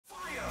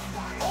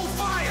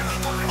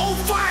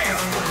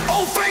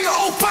banger,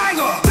 oh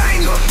banger.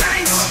 Banger,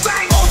 banger,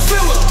 banger. Oh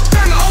filler,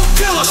 banger, oh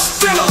killer.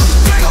 Stiller,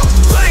 banger,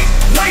 late,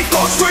 night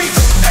thought streets.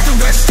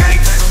 Everywhere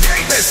escape,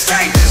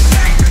 escape.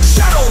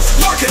 Shadows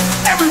lurking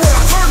everywhere.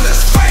 I turn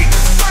this fate,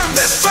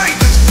 this fate.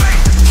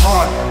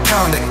 Heart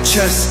pounding,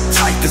 chest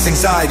tight. This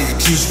anxiety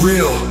keeps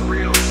real,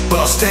 but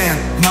I'll stand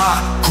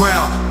my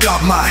ground.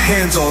 Got my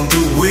hands on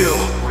the wheel.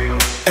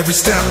 Every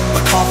step,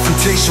 a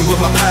confrontation with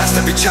my past.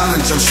 Every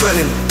challenge, I'm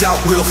shredding doubt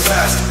real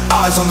fast.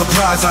 Eyes on the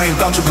prize, I ain't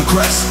bound to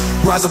regress.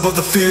 Rise above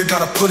the fear,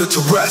 gotta put it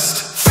to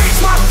rest. Face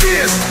my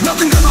fears,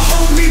 nothing gonna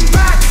hold me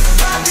back.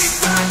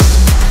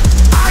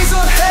 Eyes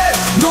ahead,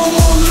 no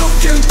more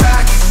looking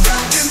back.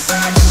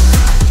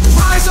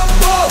 Rise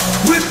above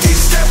with each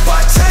step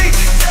I take.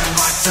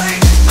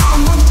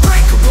 I'm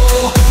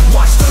unbreakable,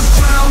 watch the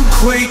ground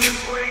quake.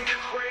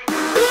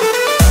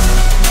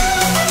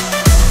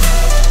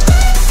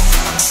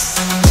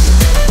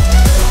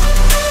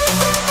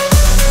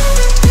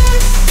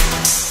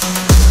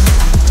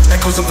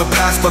 Echoes of the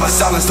past, but I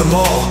silenced them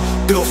all.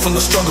 Built from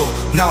the struggle,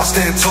 now I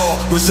stand tall.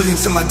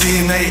 Resilience in my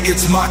DNA,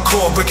 it's my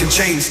core. Breaking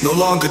chains, no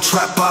longer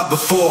trapped by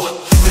before.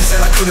 They said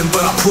I couldn't,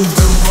 but I proved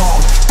them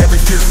wrong. Every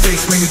fear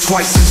faced made me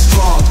twice as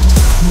strong.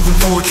 Moving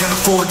forward, can't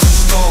afford to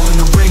stall. In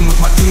the ring with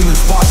my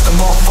demons, watch them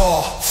all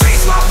fall.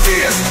 Face my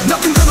fears,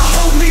 nothing gonna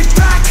hold me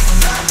back.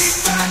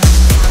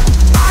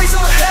 Eyes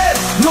ahead,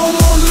 no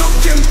more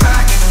looking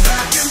back.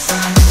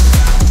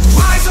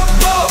 Rise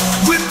above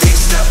with each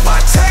step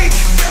I take.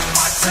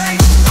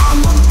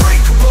 I'm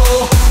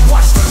unbreakable,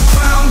 watch the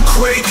ground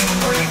quake.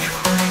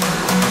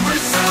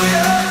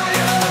 Resilient,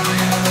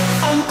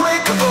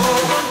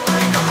 unbreakable.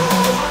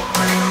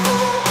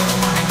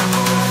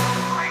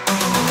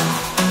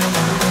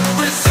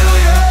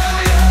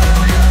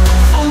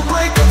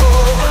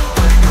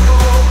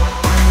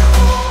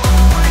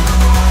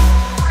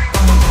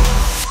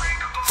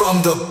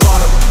 From the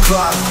bottom,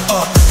 climb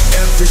up,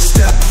 every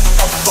step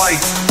a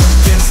fight.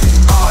 Against the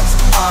odds,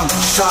 I'm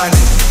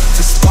shining,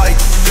 despite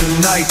the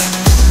night.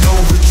 No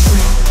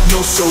retreat,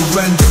 no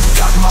surrender,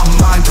 got my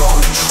mind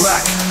on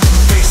track.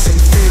 Facing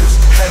fears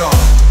head on,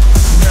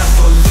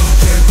 never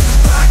looking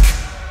back.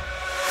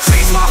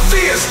 Face my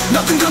fears,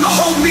 nothing gonna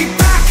hold me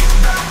back.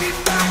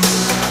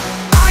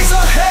 Eyes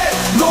ahead,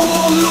 no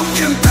more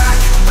looking back.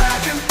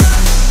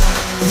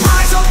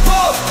 Rise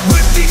above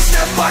with each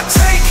step I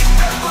take.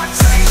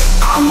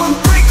 I'm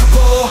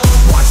unbreakable,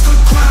 watch the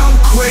ground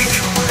quake.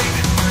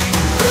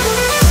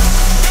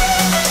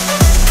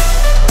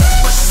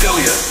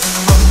 Resilient,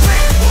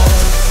 unbreakable,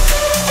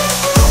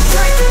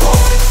 unbreakable.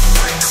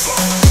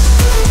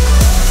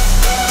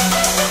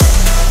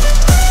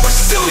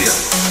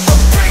 Resilient,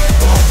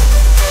 unbreakable.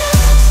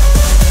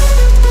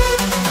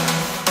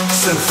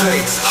 Send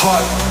faith,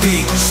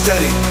 heartbeat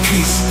steady,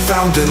 peace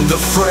found in the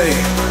fray.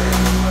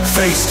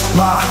 Face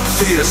my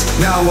fears,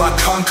 now I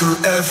conquer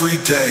every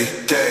day.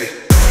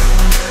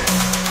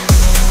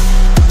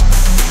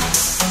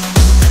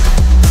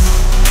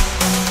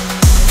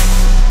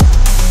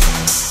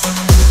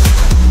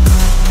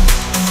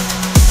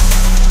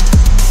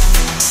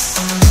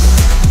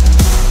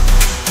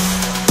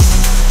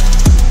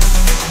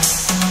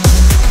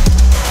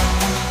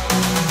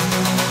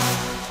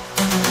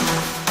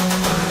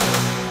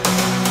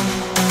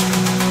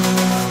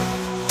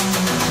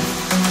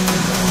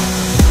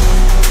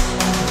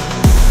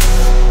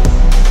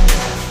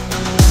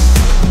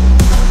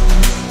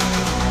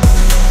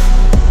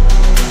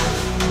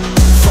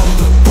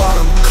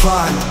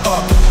 Climb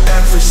up,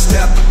 every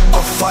step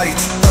a fight.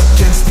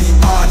 Against the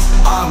odds,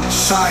 I'm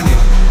shining,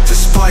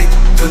 despite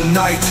the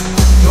night.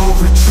 No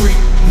retreat,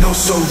 no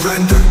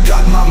surrender,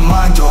 got my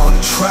mind on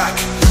track.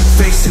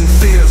 Facing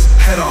fears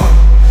head on,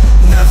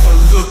 never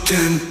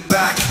looking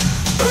back.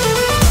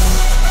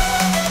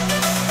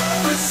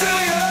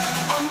 Resilient,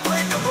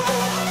 unbreakable.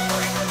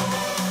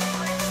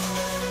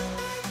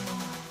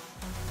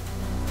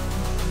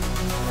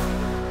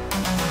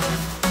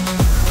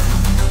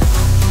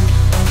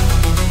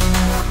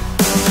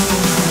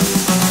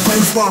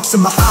 Sparks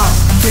in my eyes,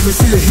 can't even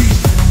see the heat.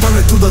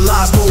 Burning through the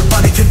lies,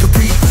 nobody can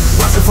compete.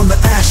 Rising from the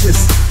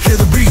ashes, hear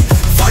the beat.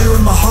 Fire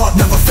in my heart,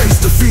 never face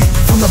defeat.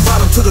 From the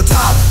bottom to the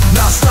top,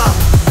 non-stop.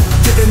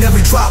 Getting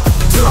every drop,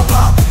 till I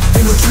pop.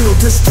 Ain't no drill,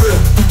 this drill,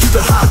 we keep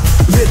it hot.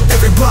 Lit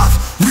every block,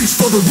 reach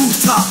for the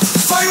rooftop.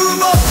 Fire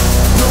them up,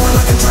 knowing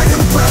like a dragon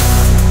breath.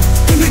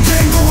 In the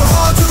game, going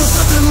hard till there's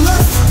nothing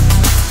left.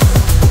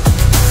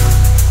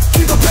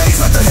 Keep the pace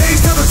like the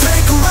haze, never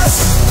take a rest.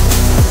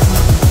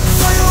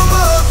 Fire them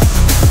up,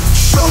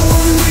 show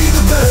only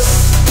the best.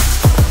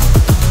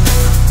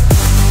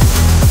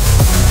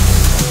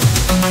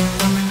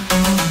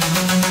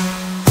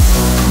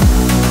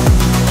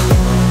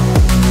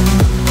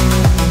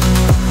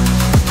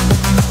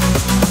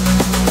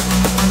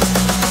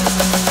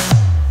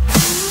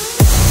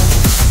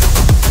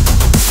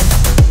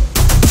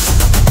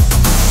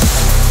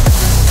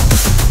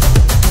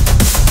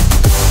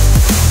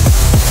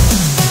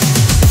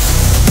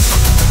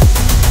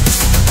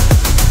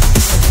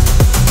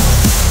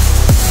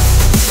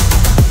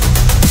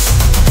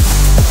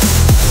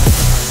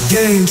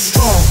 Game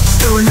strong,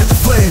 staring at the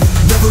flame,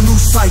 never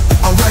lose sight,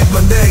 I write my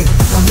name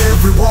on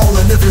every wall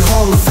and every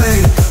hall of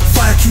fame.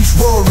 Fire keeps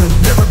roaring,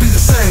 never be the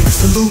same.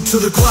 Salute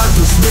to the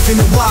climbers, making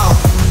it wild.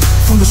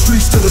 From the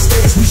streets to the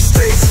stage, we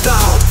stay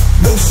styled.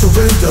 No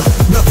surrender,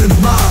 nothing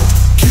mild.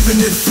 Keeping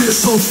it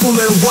fierce, so full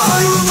and wild.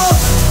 Fire 'em up,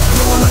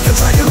 blowing like a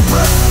dragon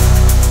breath.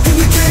 In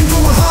the game,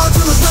 going hard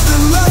till there's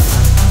nothing left.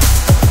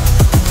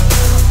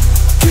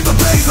 Keep the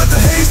blaze like the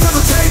haze,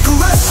 never take a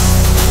rest.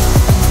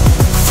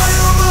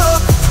 Fire 'em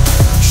up,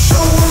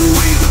 show 'em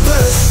we the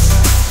best.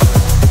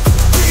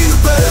 We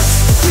the best,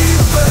 we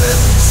the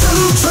best.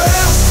 Salute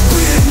trails,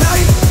 we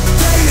ignite,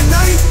 day and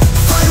night.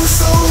 Fire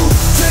soul,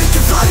 take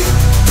your flight.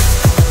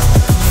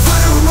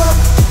 Fire 'em up,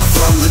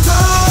 from the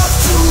dark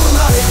to the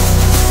light.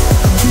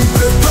 Keep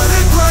it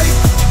burning bright,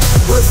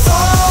 with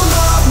all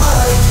our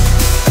might.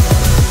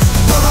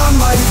 All our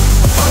might,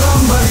 all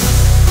our might.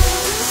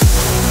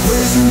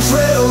 Blazing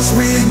trails,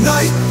 we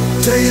ignite,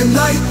 day and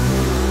night.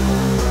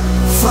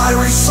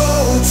 Fiery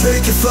soul,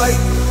 take your flight.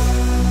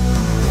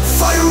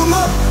 Fire 'em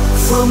up,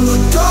 from the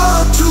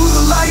dark to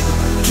the light.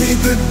 Keep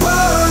it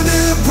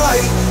burning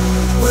bright,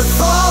 with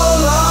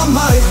all our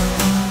might.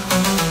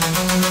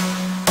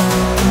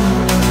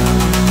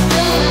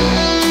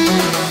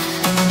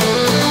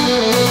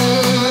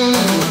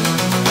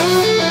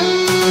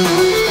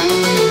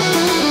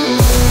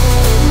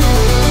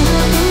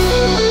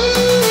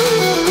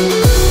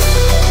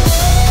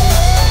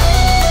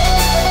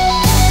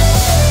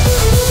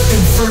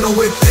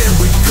 Within,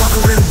 we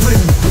conquer and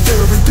win. With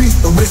every beat,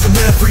 erasing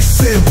every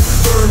sin.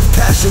 Burn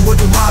passion, where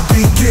do I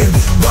begin?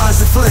 Rise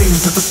in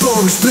flames, let the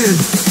story spin.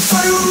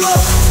 Fire 'em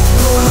up,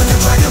 blowing like a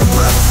dragon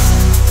breath.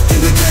 In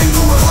the game,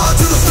 going hard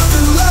till there's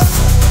nothing left.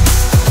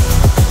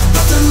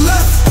 Nothing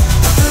left,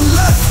 nothing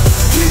left.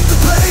 Keep the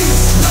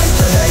blaze, light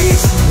the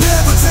haze,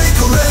 never take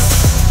a rest.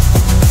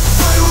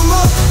 Fire 'em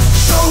up,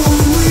 show 'em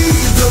we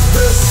the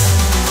best.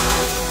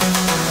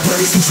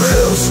 Blazing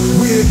trails,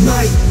 we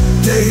ignite,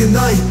 day and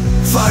night.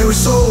 Fiery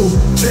soul,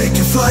 take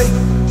your flight.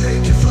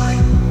 Take your flight,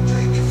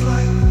 take your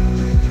flight,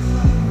 take your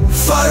flight.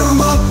 Fire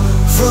 'em up,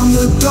 from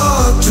the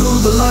dark to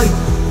the light.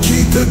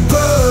 Keep it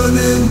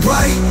burning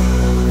bright,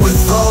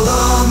 with all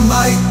our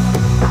might.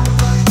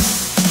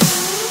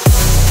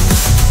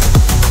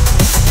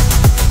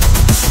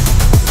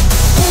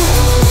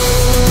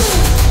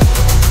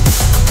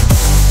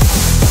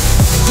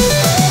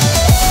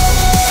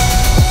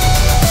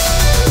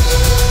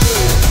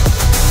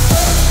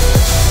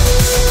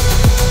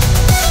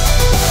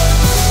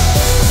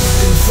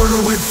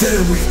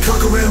 Within, we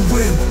conquer and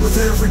win. With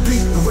every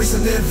beat,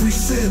 erasing every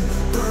sin.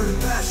 Burning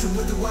passion,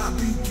 where do I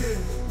begin?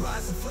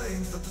 Rising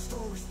flames, let the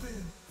story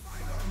spin.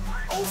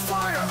 Oh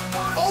fire,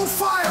 oh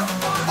fire,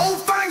 oh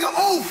banger,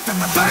 oh then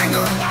the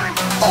banger.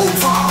 Oh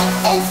fire,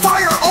 oh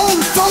fire, oh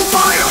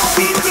fire.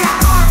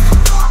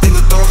 In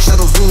the dark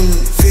shadows loom,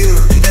 fear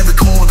in every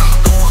corner.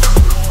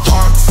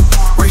 Hearts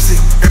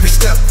racing, every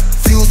step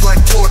feels like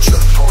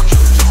torture.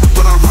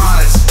 But I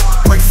rise,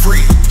 break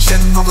free,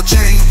 shedding all the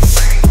chains.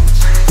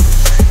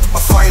 A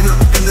fighter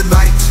in the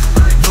night,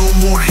 no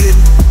more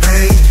hidden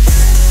pain.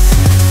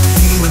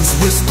 Demons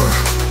whisper,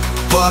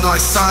 but I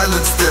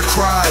silence their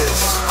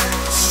cries.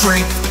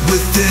 Strength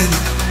within,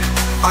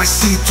 I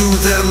see through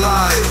their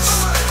lies.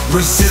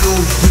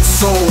 Resilient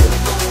soul,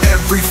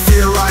 every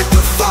fear I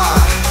defy.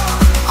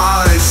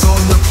 Eyes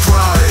on the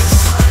prize,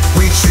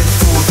 reaching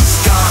for the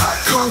sky.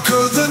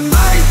 Conquer the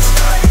night,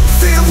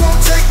 fear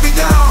won't take me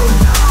down.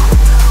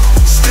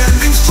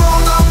 Standing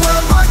strong, I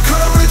wear my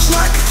courage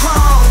like a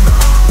crown.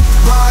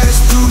 Rise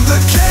through the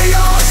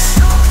chaos,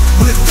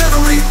 with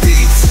every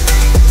beat.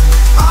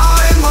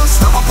 I'm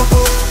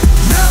unstoppable,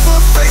 never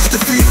face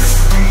defeat.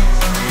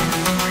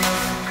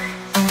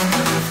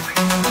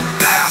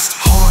 Past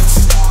hearts,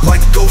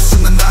 like ghosts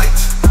in the night.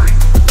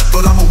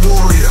 But I'm a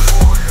warrior,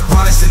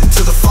 rising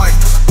to the fight.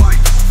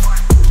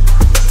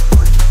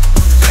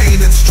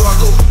 Pain and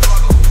struggle,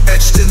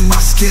 etched in my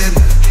skin.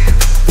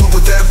 But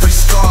with every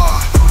scar,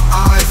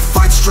 I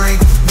find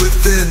strength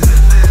within.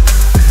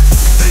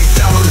 They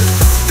doubted,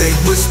 they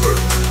whispered,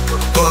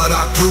 but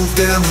I proved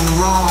them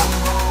wrong.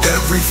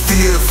 Every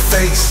fear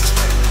faced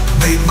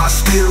made my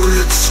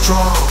spirit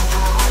strong.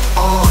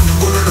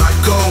 Onward I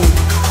go,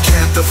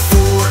 can't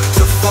afford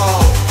to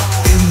fall.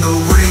 In the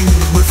ring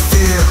with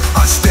fear,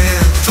 I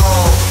stand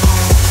tall.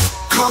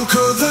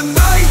 Conquer the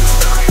night,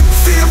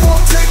 fear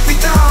won't take me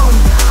down.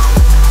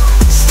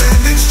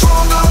 Standing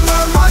strong, I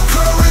wear my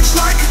courage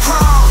like a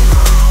crown.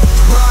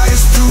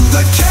 Rise through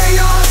the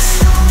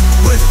chaos,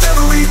 with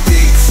every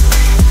beat.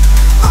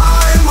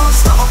 I'm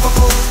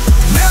unstoppable,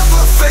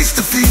 never face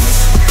defeat.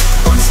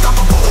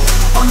 Unstoppable,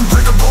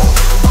 unbreakable,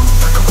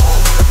 unbreakable.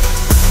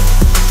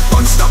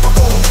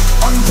 Unstoppable,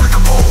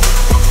 unbreakable,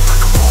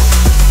 unbreakable.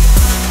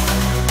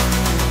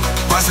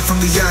 Rising from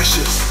the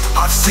ashes,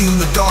 I've seen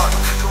the dark,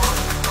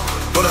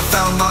 but I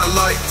found my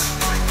light.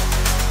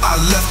 I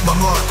left my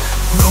mark,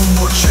 no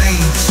more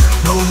chains,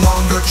 no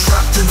longer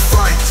trapped in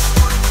fright.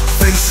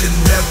 Facing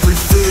every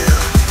fear,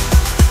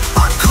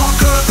 I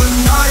conquer the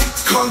night,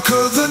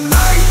 conquer the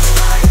night.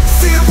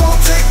 Fear won't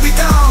take me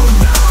down.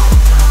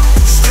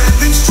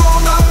 Standing strong,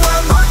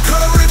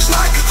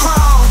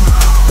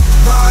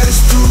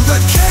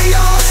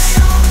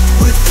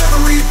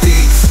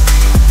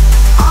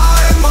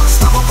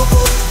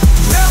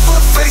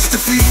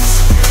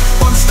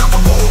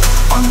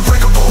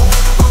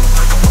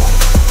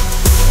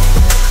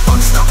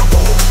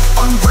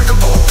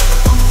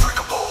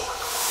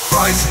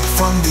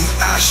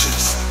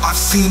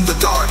 seen the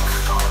dark,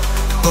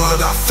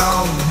 but I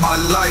found my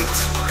light.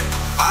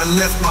 I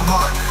left my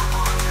mark.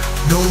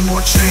 No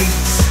more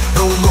chains,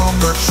 no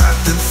longer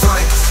trapped in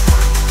fright.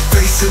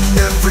 Facing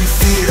every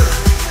fear,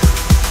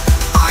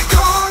 I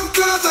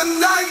conquer the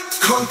night.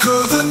 Conquer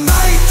the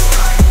night.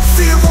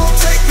 Fear won't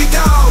take me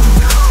down.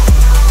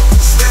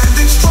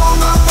 Standing strong,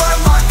 I wear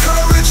my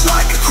courage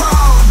like a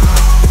crown.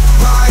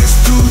 Rise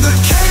through the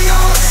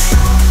chaos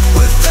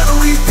with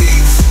every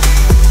beat.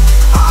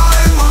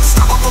 I'm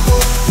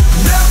unstoppable,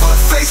 never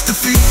face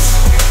defeat.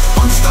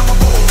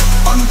 Unstoppable,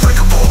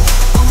 unbreakable,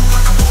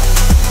 unbreakable.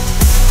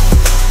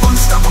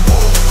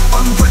 Unstoppable,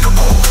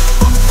 unbreakable,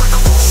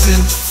 unbreakable.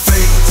 Sin,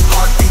 faith,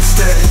 heartbeat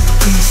steady,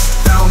 peace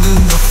down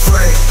in the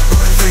fray.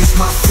 Face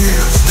my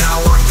fears, now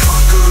I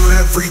conquer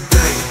every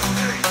day.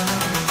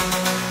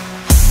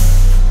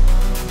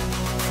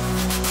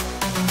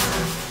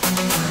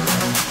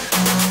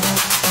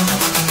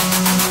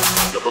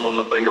 Double on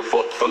the banger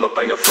foot from the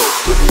banger foot.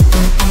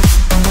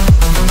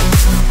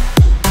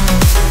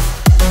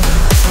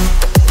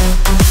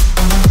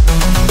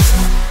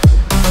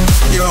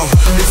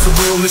 It's the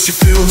realness, you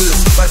feel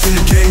this. Life in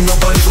the game,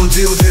 nobody gon'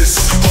 deal this.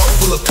 Heart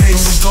full of pain,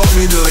 she's taught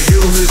me to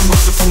heal this.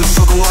 Monster from the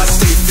struggle, I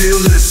stay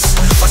fearless.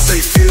 I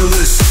stay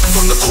fearless.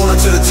 From the corner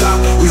to the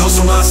top, we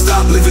hustle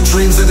non-stop, living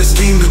dreams and a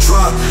scheme to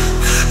drop.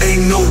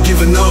 Ain't no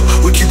giving up,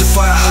 we keep the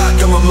fire hot.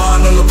 Got my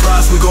mind on the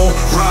prize, we gon'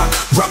 rock.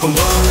 Wrap 'em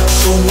up,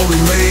 show 'em what we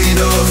made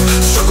of.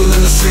 Struggle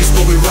in the streets,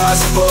 but we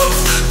rise above.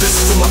 This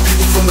is for my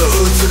people from the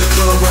hood to the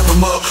club. Wrap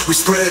 'em up, we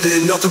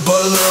spreading nothing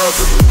but love.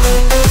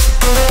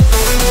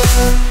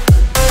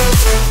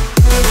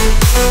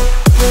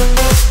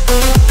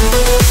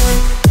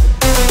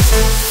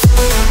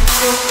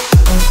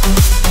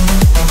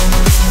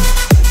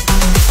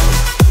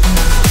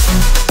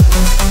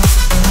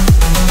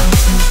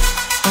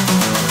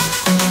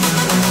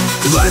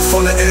 Life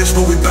on the edge,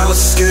 but we balance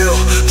the scale.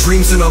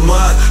 Dreams in our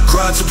mind,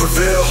 grind to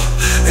prevail.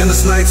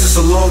 Endless nights, it's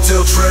a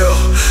long-tail trail.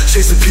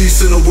 Chasing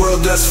peace in a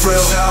world that's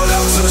frail. Shout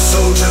out to the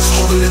soldiers,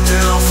 holding it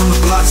down. From the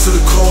blocks to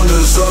the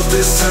corners of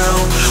this town.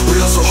 We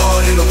hustle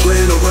hard, ain't no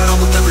playing around.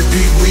 With every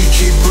beat, we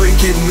keep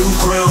breaking new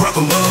ground. Wrap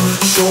 'em up,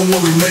 show 'em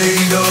what we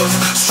made of.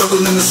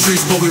 Struggle in the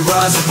streets, but we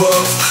rise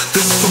above.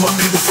 This is for my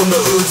people from the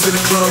hood to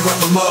the club.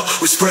 Wrap 'em up,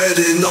 we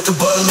spreading nothing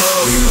but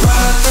love. We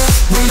rise,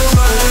 we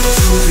climb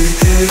to the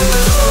end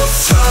of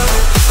time.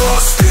 Our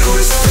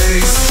spirit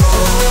stays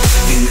strong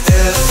in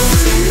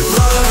every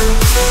line.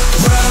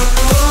 Wrap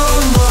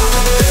 'em up,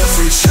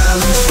 every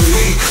challenge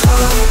we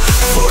climb.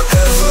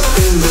 Forever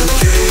in the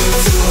game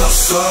till our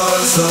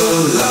stars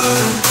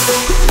align.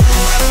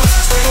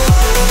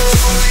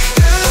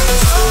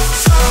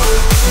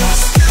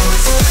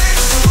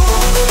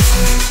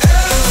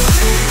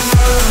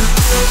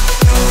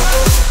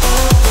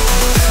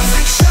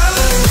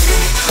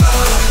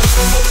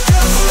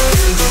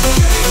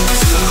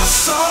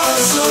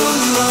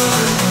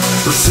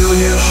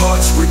 Resilient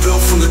hearts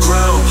rebuilt from the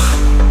ground.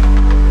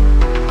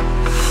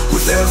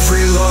 With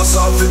every loss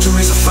our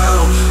victories are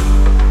found.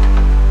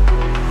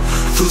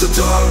 Through the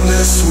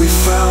darkness we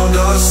found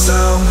our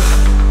sound.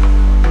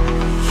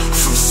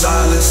 From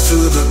silence to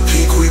the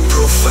peak we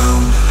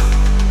profound.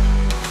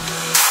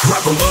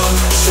 Wrap 'em up,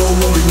 show 'em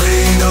what we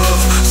made of.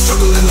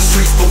 Struggle in the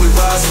streets but we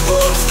rise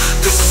above.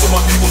 This is for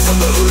my people from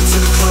the hood to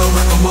the club.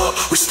 Wrap 'em up,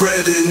 we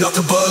spreading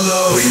nothing but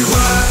love. We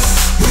rise,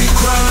 we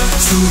grind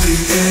to the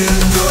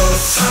end of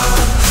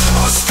time.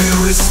 Our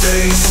spirit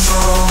stays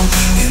strong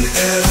in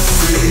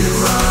every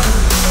rhyme.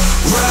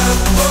 Wrap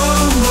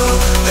 'em up,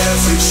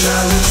 every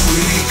challenge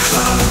we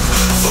climb.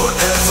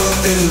 Forever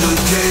in the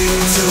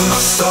game till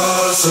our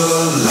stars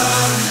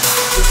align.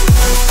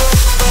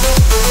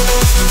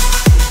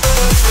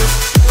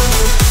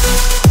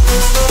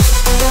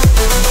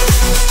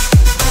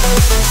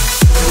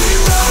 We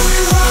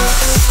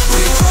rise,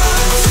 we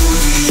grind to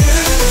the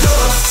end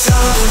of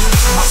time.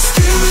 Our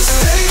spirit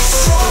stays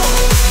strong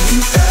in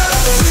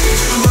every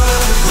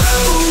rhyme.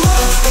 Wrap 'em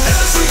up,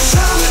 every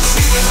challenge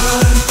we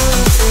climb.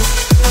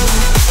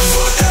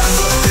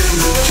 Forever in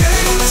the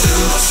game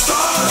till our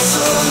stars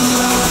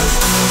align.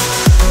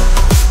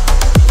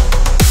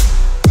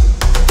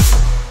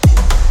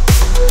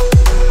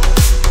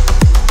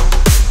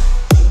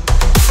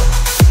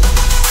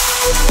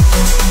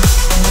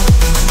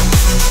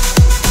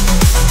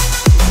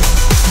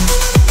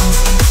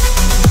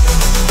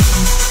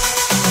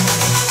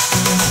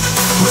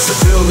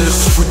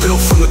 We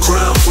built from the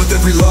ground with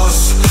every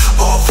loss.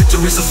 All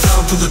victories are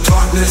found through the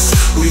darkness.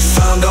 We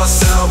found our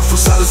sound. From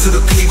silence to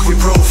the peak we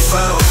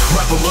profound.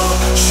 Wrap 'em up,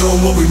 show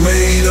 'em what we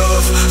made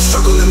of.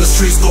 Struggle in the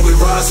streets but we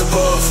rise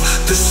above.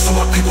 This is for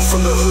my people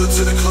from the hood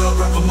to the club.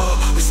 Wrap 'em up,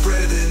 we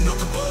spread it,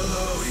 nothing but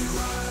love. We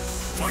rise.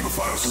 Banger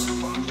fires.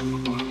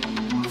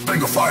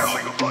 Banger fire.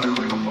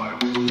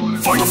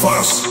 Banger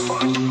fires.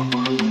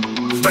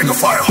 Banger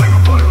fire.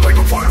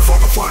 Banger fire.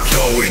 Banger fire.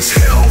 Yo, it's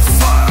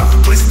hellfire.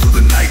 Blazing through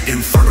the night,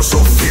 inferno so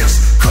fierce.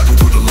 Cutting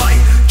through the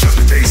light,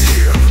 judgment day's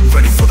here.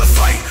 Ready for the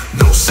fight,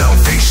 no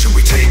salvation,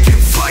 we taking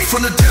flight.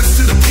 From the depths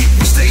to the peak,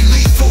 we stay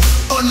lethal.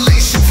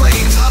 Unleashing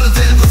flames, hotter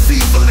than the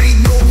fever.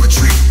 Ain't no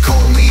retreat,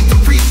 call me the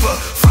reaper.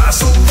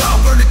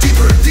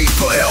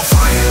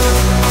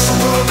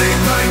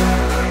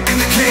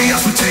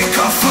 take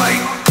our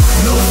flight.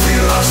 No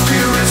fear, our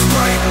spirit's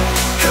bright.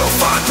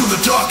 Hellfire through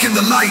the dark and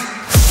the light.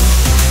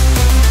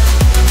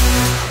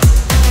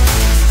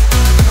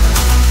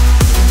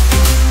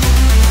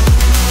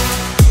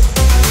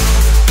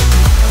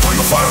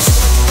 Final fires.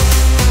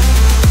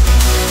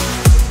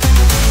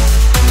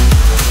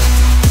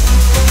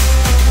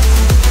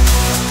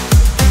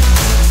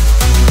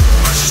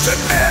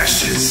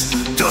 Ashes,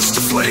 dust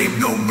to flame,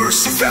 no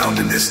mercy found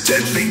in this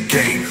deadly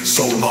game.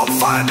 Soul on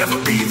fire, never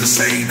be the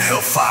same.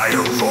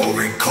 Hellfire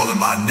roaring, calling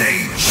my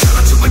name. Shout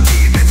out to my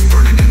demons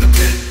burning in the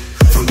pit.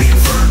 From the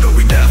inferno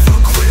we never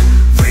quit.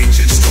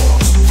 Raging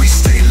storms, we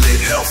stay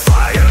lit.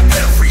 Hellfire,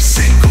 every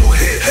single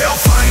hit.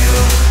 Hellfire,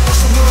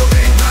 watch the world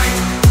ignite.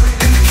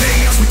 In the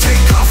chaos we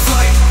take our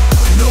flight.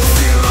 No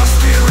fear, our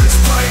spirit's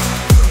bright.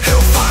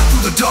 Hellfire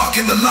through the dark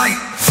and the light.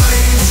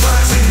 Flames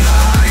rising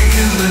high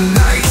in the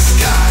night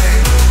sky.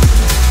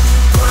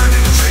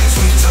 Burning dreams,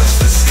 we touch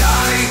the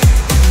sky.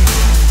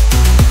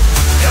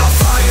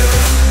 Hellfire,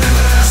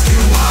 never ask you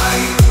why.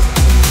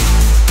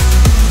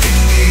 In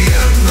the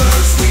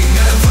embers, we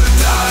never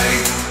die.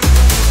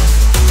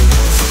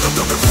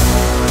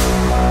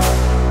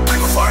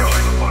 Like a fire.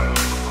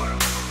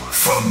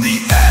 From the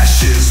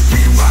ashes,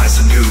 we rise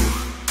anew.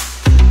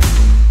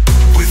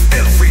 With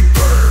every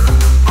burn,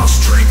 our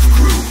strength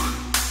grew.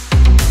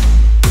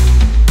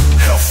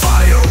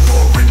 Hellfire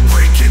roaring,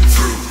 breaking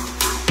through.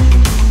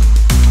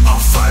 Our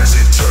fire's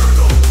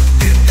eternal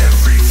in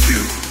every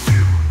view.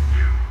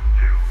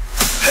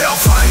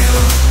 Hellfire,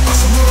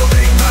 watch the world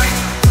ignite.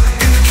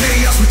 In the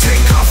chaos we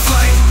take our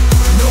flight.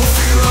 No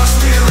fear, our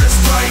spirit's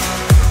bright.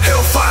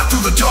 Hellfire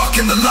through the dark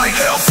and the light.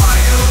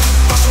 Hellfire,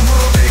 watch the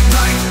world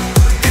ignite.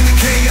 In the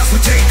chaos we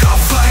take our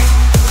flight.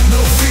 No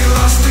fear,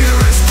 our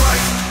spirit's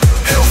bright.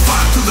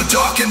 Hellfire through the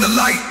dark and the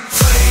light.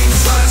 Flames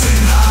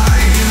rising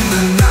high in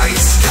the night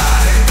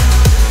sky.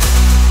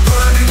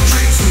 Burning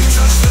dreams, we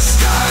touch the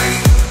sky.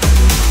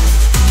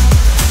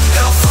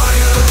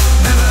 Hellfire,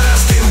 never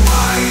asking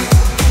why.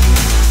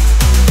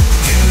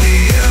 In the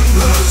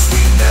embers,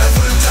 we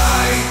never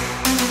die.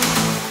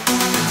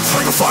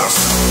 Fire fires.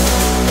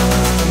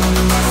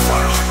 Fire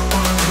fires.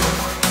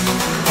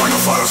 Fire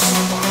fires.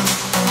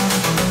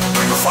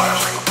 Fire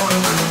fires.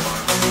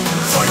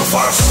 Fire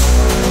fires.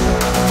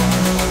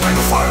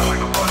 Fire fires.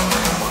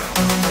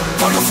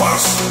 Fire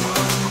fires.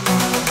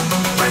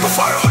 Fire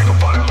fires.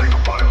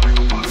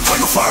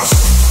 Fire fires. Fires.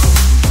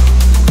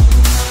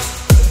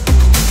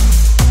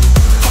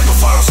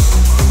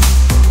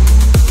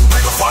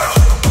 Make a fire.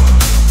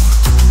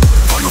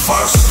 Make a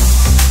fire.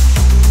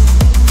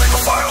 Make a fire. Make a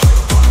fire.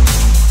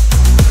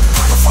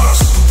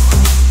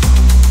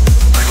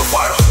 Make a fire. Make a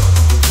fire.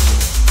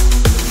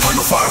 Make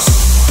a fire.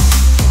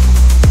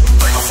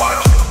 Make a fire. Make a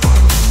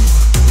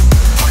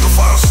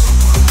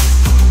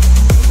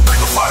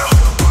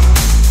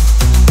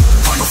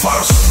fire. Make a fire. Make a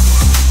fire.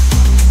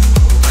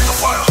 Make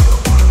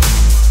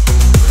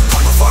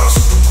a fire.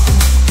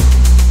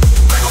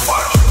 Make a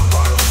fire.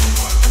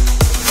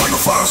 Like a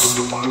fire,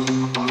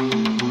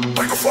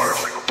 like a fire,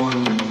 like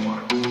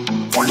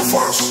a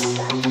fire,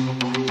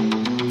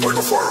 like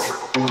a fire,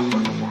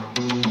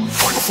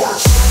 like a fire.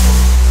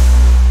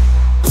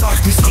 Sag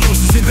nichts los,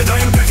 sind wir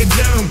dying back and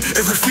down.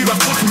 Every fever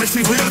fucking makes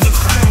me wear the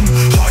crown.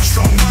 Heart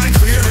strong, mind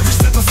clear, every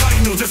step I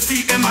fight, no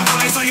defeat in my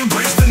eyes, I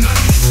embrace the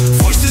night.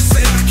 Voices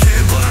say I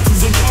can't, but I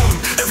prove them wrong.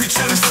 Every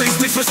challenge takes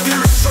makes my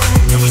spirit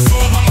strong. Every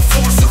storm, I'm a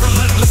force, a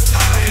relentless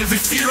tide. Every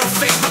fear I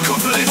face, my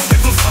confidence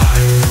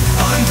amplified.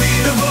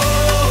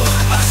 Unbeatable,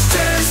 I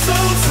stand so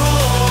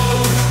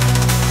tall.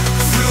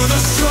 Through the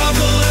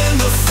struggle and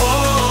the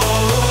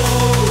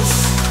falls.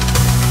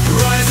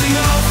 Rising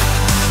up,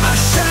 I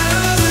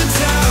shatter the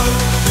doubt.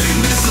 In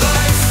this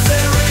life,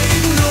 there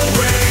ain't no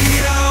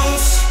way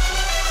out.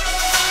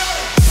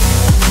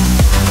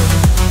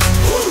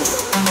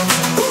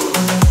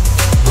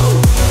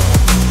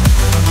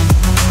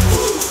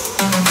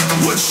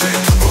 One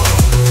shake,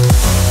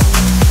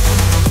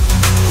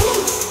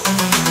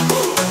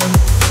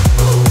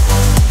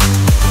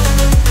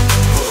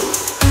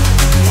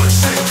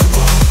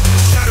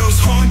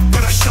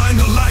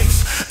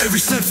 every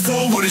step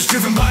forward is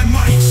driven by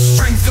might.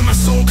 Strength in my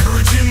soul,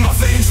 courage in my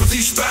veins. With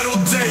each battle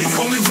day,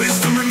 only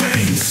wisdom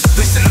remains.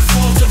 They said I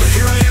faltered, but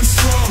here I am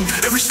strong.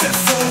 Every step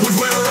forward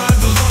where I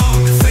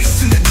belong.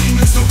 Facing the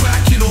demons, no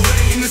backing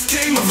away. In this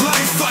game of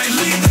life, I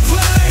lead the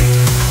play.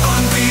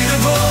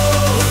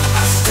 Unbeatable,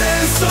 I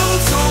stand so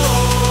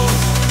tall.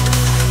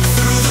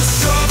 Through the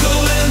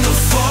struggle and the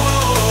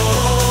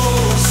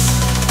falls.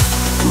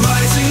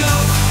 Rising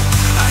up,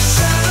 I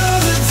shatter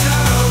the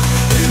doubt.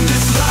 In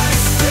this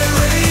life, there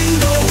ain't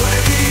no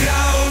way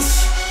out.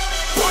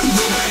 One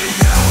way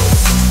out.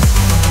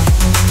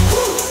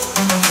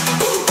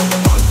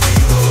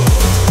 Unbeatable.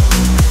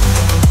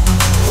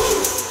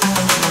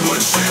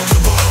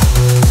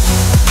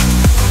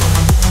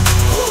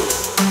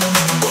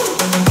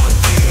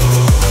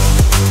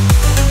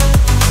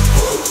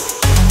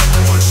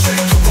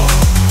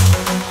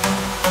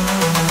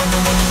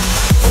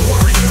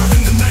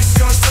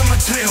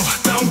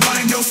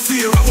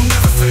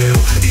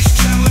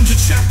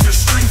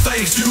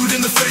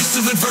 face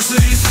of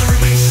adversities, I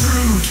remain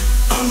shrewd.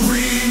 I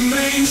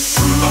remain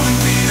true.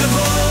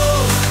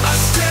 Unbeatable, I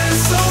stand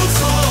so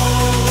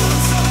tall.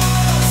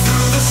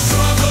 Through the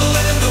struggle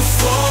and the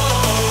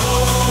fall.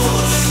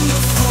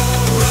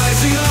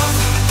 Rising up,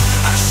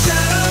 I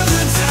shatter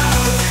the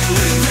doubt.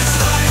 In this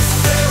life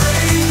there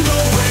ain't no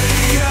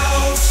way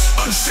out.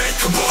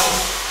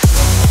 Unshakable.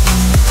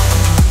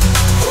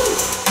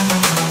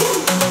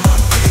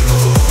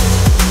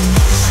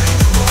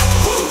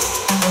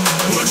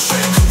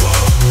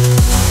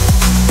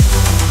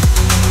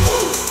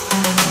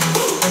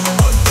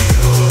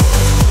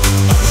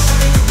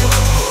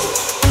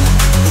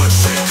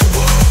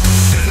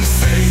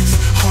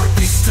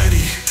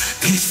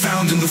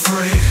 In the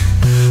fray,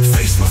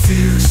 face my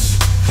fears.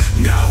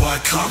 Now I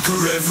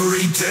conquer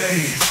every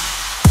day.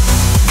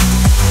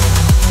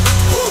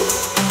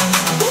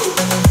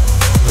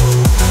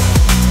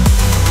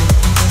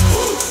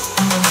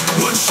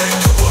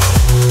 Unshakable.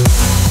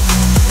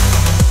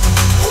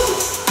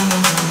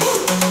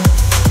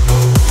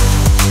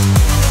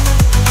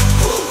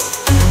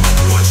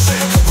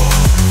 Unshakable.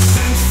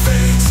 Send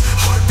fate,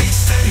 heartbeat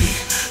steady.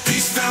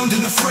 Peace found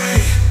in the fray.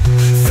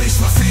 Face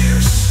my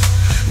fears.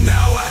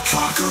 Now I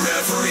conquer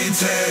every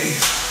day.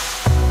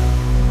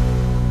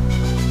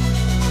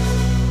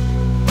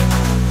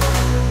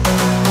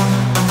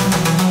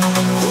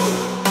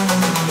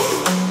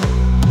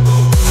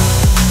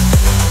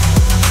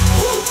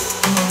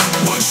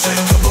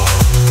 Unshakable.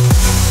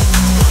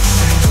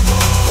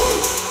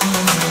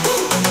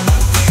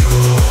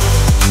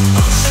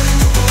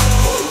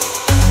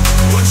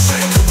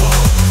 Unshakable.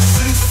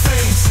 Since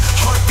fate's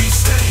heartbeat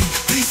steady,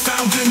 peace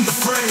found in the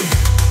fray.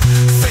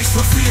 Face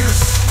my fears.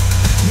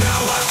 Now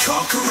I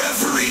conquer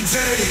every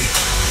day.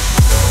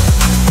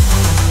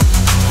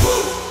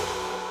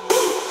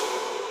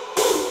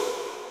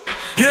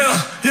 Yeah.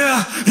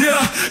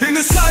 In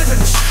the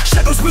silence,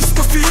 shadows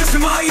whisper fears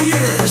in my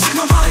ears,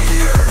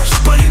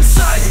 But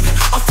inside,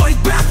 I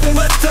fight back, won't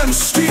let them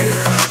steer,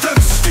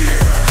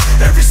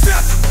 Every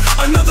step,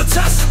 another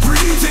test,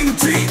 breathing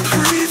deep,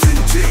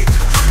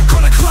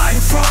 Gonna climb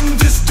from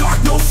this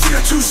dark, no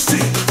fear too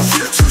steep,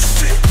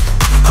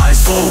 Eyes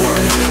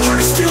forward,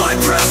 heart still I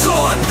press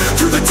on.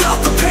 Through the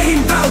doubt, the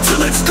pain, bow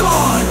till it's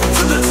gone.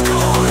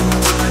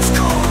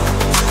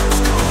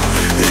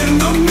 In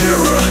the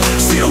mirror,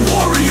 see a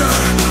warrior,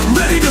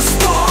 ready to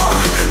spar.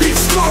 Each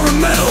scar a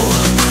medal,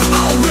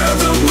 I'll wear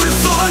them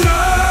with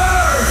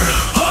honor.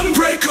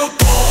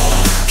 Unbreakable,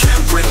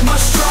 can't break my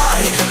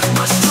stride.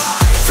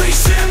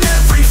 Facing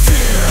every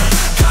fear,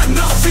 got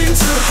nothing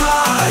to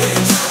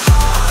hide.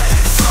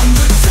 From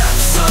the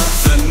depths of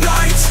the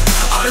night,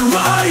 I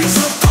rise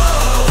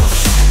above.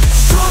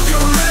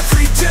 Stronger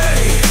every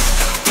day,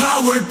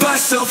 powered by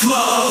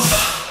self-love.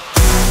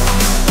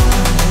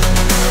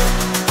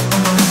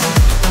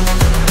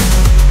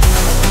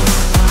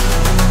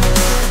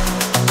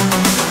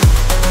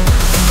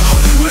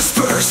 Holy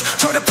whispers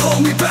try to pull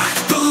me back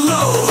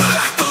below.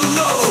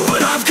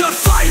 But I've got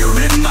fire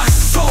in my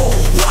soul,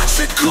 watch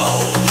it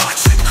glow.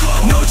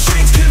 No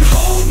chains can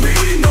hold me,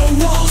 no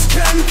walls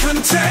can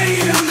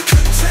contain.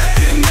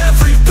 In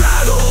every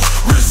battle,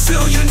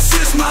 resilience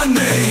is my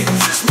name.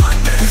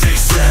 They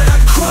said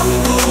I'd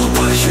crumble,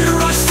 but here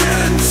I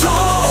stand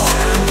tall.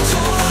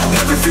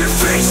 Every fear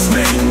faced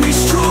made me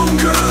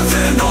stronger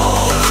than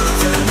all.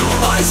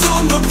 Eyes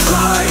on the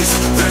prize,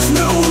 there's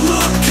no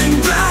looking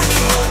back.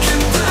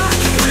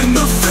 In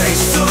the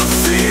face of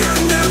fear,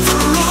 never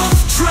off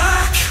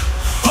track.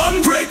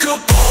 Unbreakable,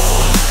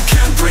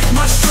 can't break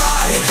my stride.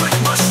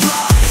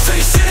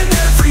 Facing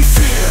every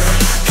fear,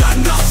 got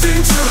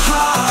nothing to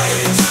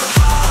hide.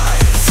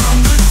 From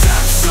the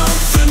depths of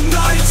the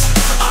night,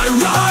 I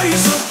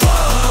rise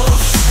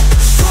above.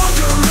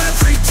 Stronger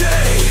every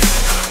day,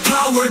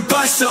 powered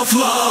by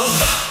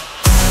self-love.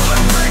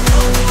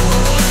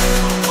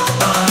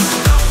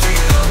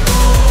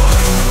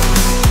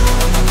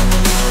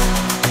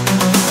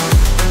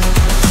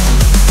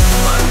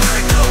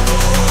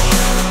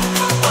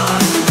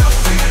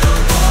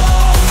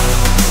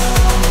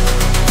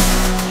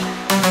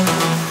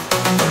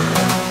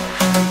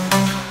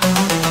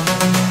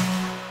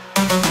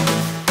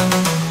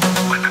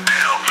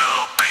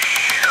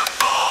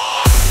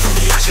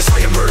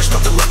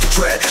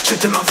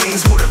 In my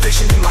veins,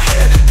 motivation in my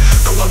head.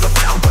 No longer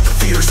bound by the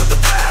fears of the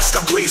past.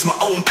 I blaze my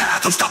own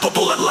path,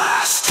 unstoppable at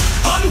last.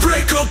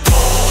 Unbreakable,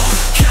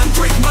 can't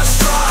break my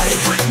stride.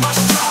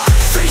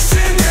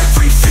 Facing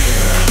every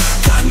fear,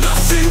 got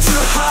nothing to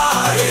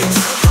hide.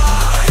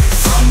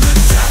 From the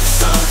depths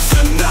of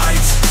the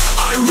night,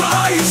 I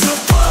rise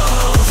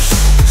above.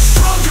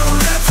 Stronger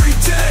every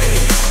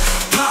day,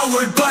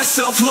 powered by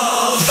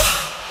self-love.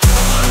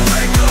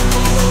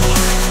 Unbreakable.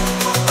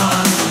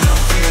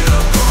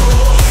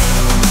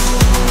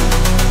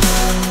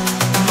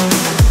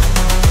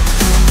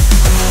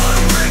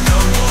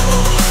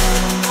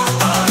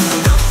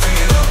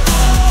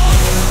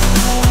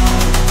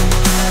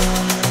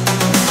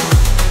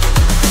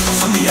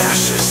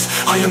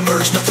 I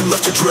emerge, nothing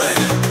left to dread.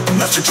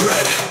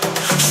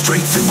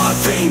 Strength in my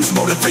veins,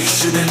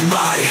 motivation in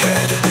my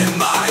head, in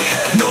my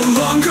head. No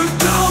longer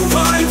bound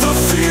by the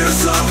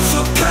fears of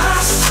the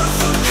past.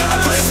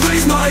 Let's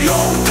blaze my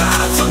own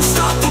path,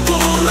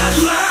 unstoppable at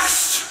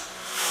last.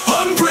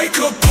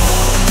 Unbreakable.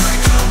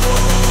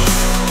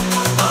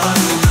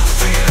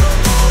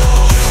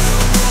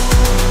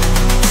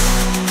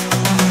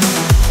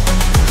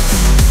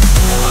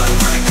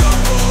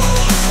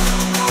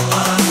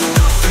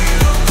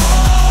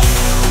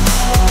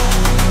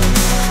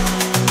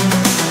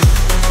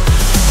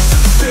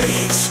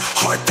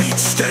 Heartbeat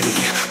steady,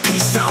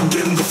 peace found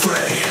in the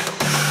fray.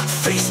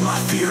 Face my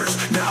fears,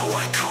 now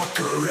I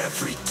conquer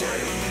every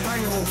day.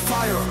 Bang on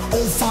fire,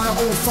 on fire,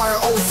 on fire,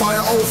 on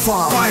fire, on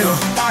fire. Fire,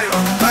 fire.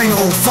 Bang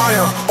on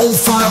fire, on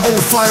fire, on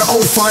fire,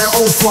 on fire,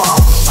 on fire.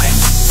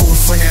 Full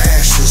flame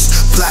ashes,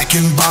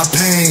 blackened by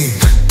pain.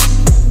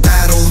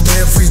 Battled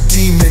every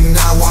demon,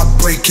 now I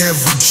break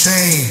every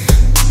chain.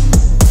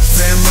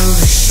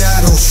 Family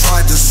shadows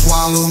tried to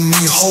swallow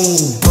me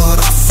whole, but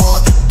I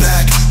fought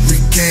back,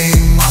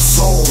 regained my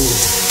soul.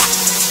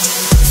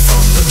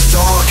 From the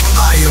dark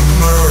I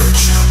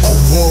emerge, a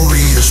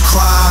warrior's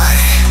cry.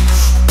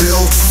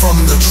 Built from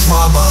the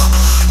trauma,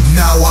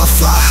 now I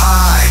fly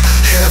high.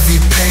 Heavy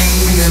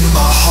pain in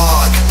my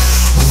heart,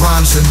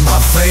 rhymes in my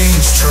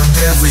veins. Turned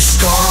every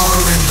scar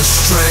into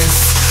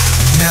strength,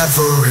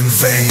 never in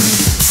vain.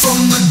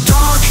 From the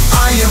dark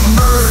I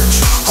emerge,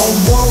 a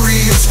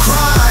warrior's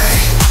cry.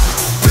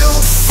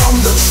 Built from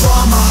the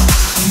trauma,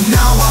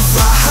 now I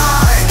fly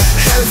high.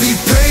 Heavy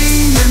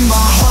pain in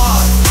my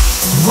heart,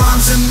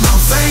 rhymes in my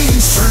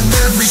veins. Turned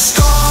every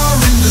scar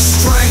into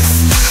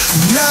strength,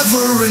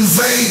 never in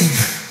vain.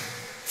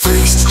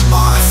 Faced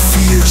my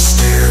fear,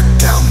 stared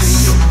down the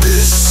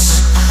abyss.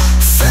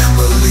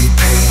 Family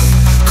pain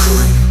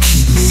couldn't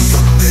keep me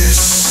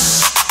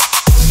amiss.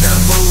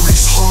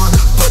 Memories hard,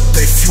 but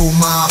they fuel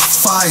my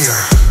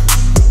fire.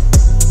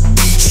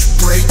 Each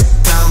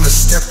breakdown, a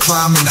step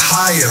climbing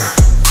higher.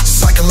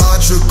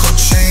 Psychological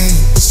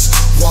chains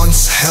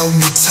once held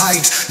me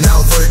tight,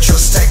 now they're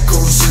just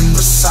echoes in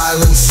the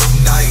silence of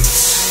night.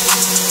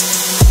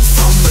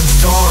 From the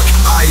dark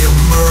I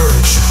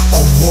emerge,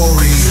 a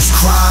warrior's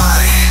cry.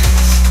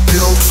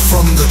 Built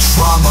from the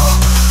trauma,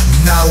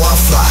 now I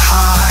fly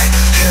high.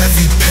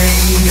 Heavy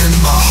pain in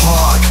my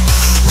heart,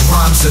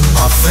 rhymes in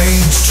my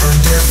veins.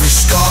 Turned every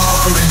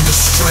scar into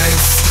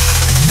strength,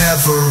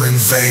 never in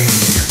vain.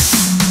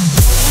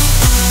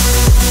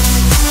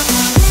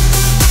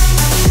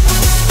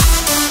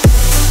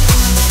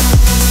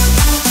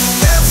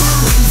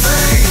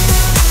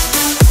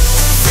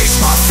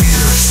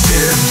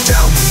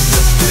 Down the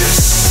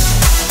abyss.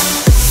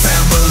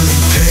 Family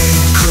pain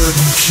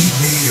couldn't keep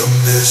me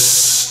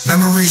amiss.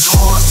 Memories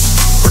haunt,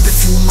 but they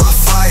fuel my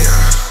fire.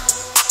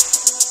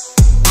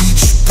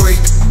 Each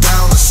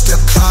breakdown, a step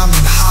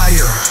climbing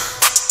higher.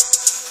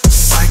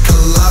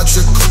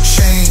 Psychological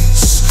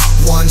chains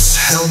once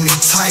held me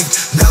tight,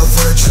 now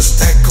they're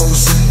just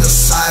echoes in the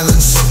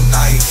silence of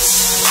night.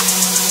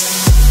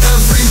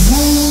 Every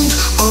wound,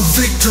 a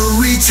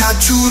victory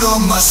tattooed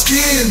on my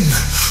skin.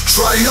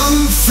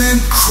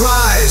 Triumphant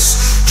cries,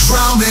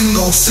 drowning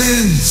all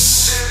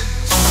sins.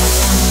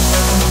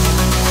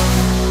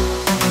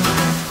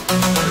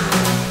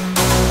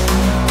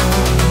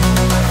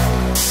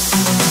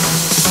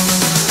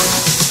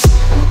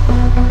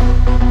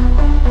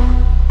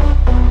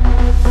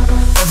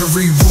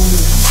 Every wound,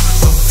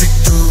 a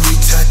victory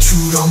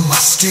tattooed on my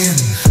skin.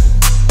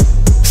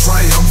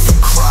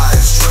 Triumphant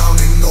cries,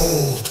 drowning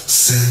old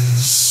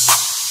sins.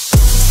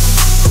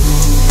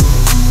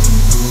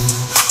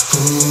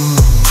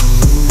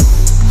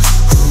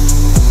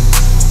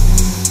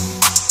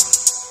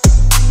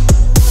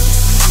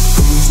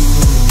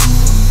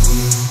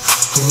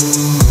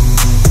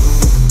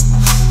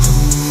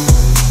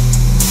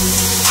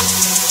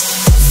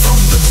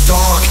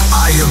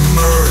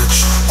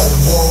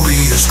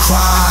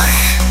 Cry,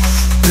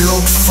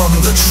 built from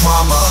the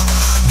trauma,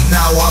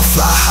 now I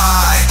fly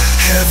high.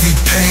 Heavy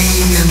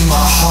pain in my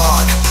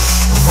heart,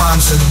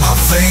 rhymes in my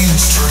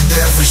veins. Turned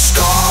every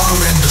scar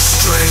into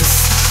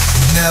strength,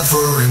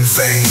 never in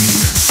vain.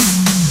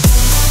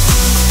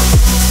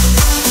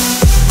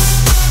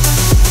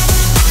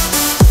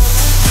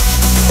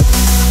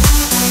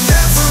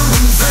 Never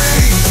in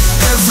vain.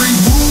 Every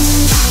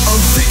wound, a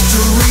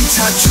victory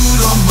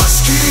tattooed on my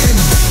skin.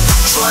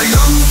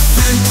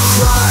 Triumphant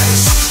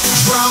cries,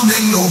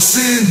 drowning no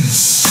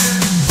sins.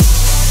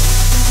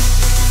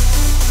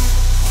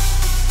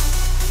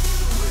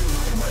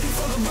 Ready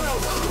for the battle,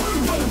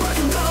 everybody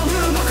backing down,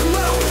 here knock 'em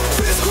out.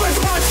 Fist crack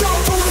my jaw,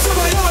 bullets in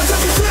my eyes,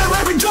 every fear,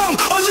 every dumb,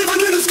 I'm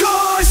living in the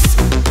skies.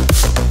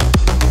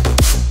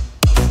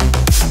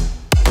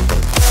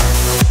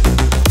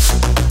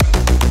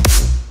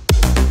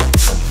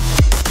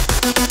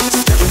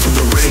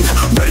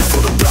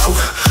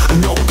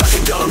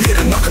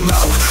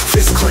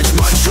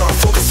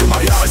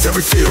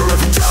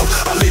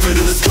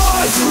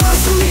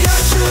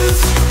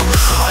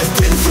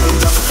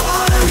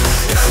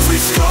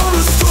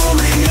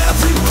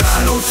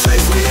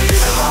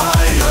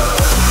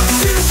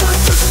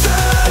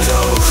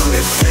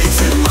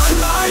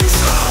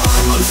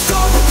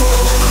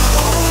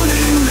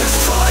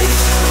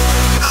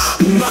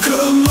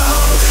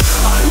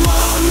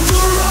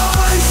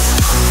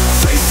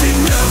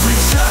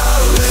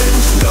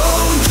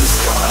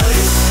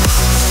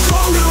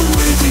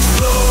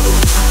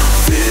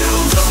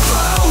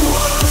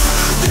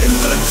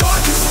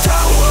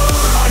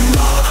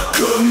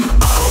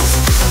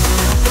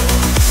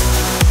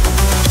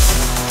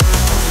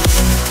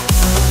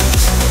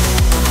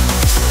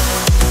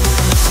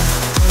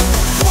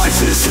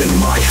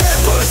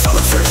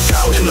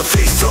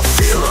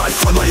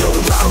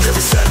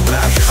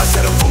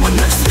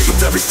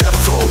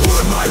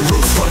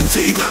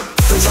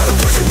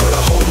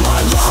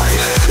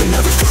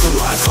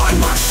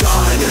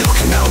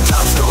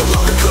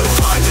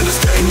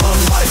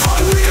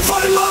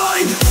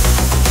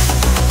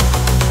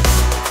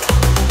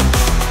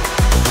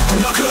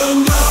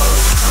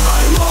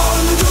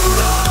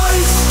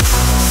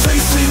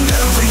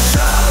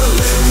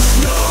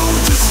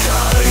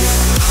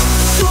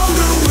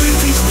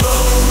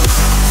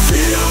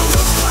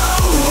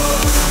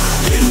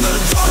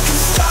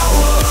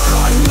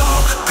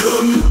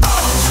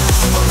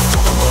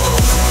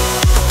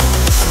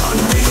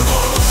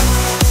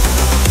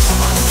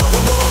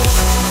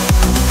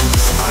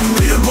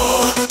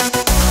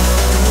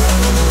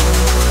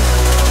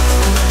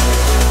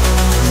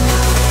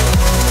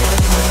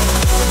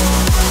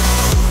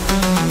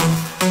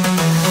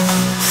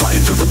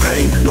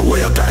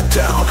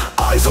 down,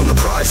 eyes on the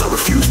prize, I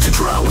refuse to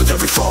drown with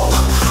every fall.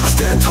 I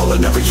stand tall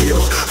and never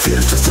yield,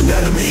 fear's just an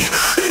enemy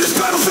in this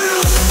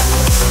battlefield.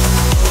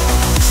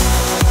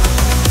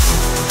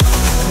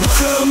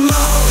 Come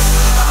out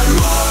and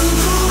run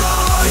the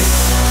rise,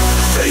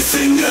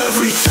 facing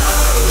every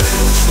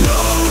challenge,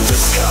 no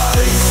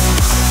disguise.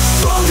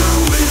 Stronger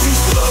with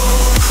each blow,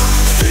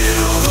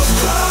 feel the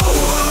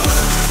power.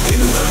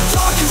 In the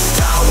darkest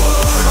tower,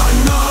 I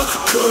knock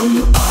them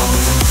out.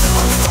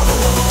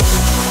 Unstoppable,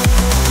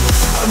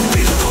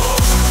 unbeatable,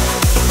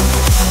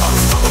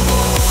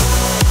 unstoppable,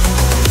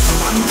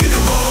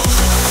 unbeatable.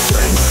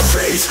 Strength,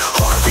 faith,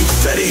 heartbeat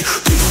steady,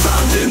 peace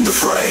found in the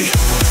fray.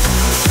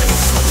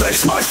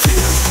 Face my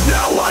fears,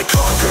 now I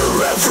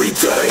conquer every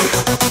day.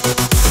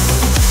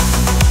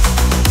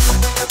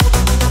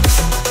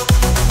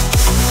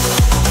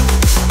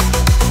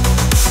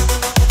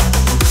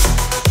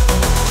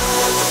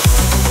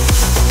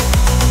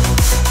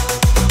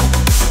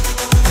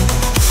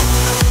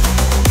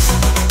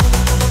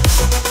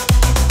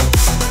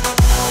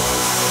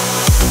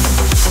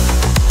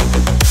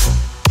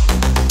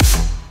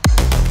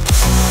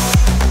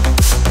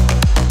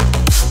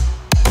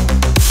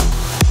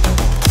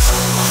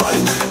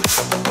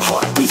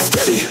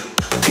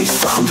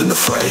 In the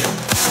fray,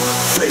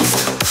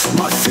 faced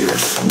my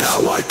fears,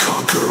 now I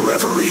conquer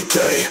every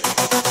day.